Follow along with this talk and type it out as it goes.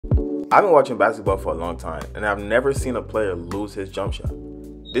I've been watching basketball for a long time, and I've never seen a player lose his jump shot.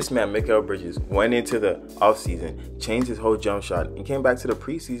 This man, Mikal went into the offseason, changed his whole jump shot, and came back to the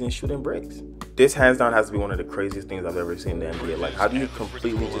preseason shooting breaks. This hands down has to be one of the craziest things I've ever seen in the NBA. Like, how do you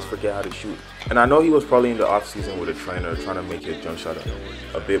completely just forget how to shoot? And I know he was probably in the offseason with a trainer trying to make his jump shot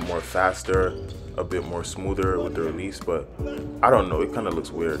a bit more faster, a bit more smoother with the release, but I don't know, it kind of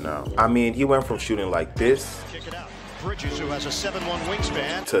looks weird now. I mean, he went from shooting like this Bridges, who has a 7'1"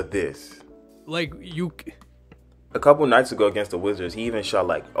 wingspan, to this. Like, A couple nights ago against the Wizards, he even shot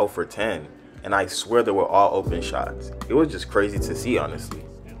like 0 for 10, and I swear they were all open shots. It was just crazy to see, honestly.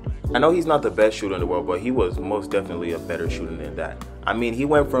 I know he's not the best shooter in the world, but he was most definitely a better shooter than that. I mean, he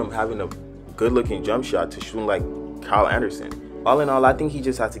went from having a good-looking jump shot to shooting like Kyle Anderson. All in all, I think he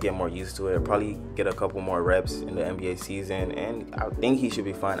just has to get more used to it, probably get a couple more reps in the NBA season, and I think he should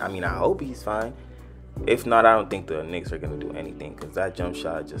be fine. I mean, I hope he's fine. If not, I don't think the Knicks are going to do anything, because that jump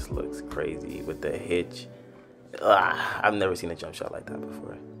shot just looks crazy with the hitch. I've never seen a jump shot like that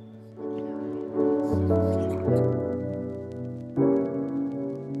before.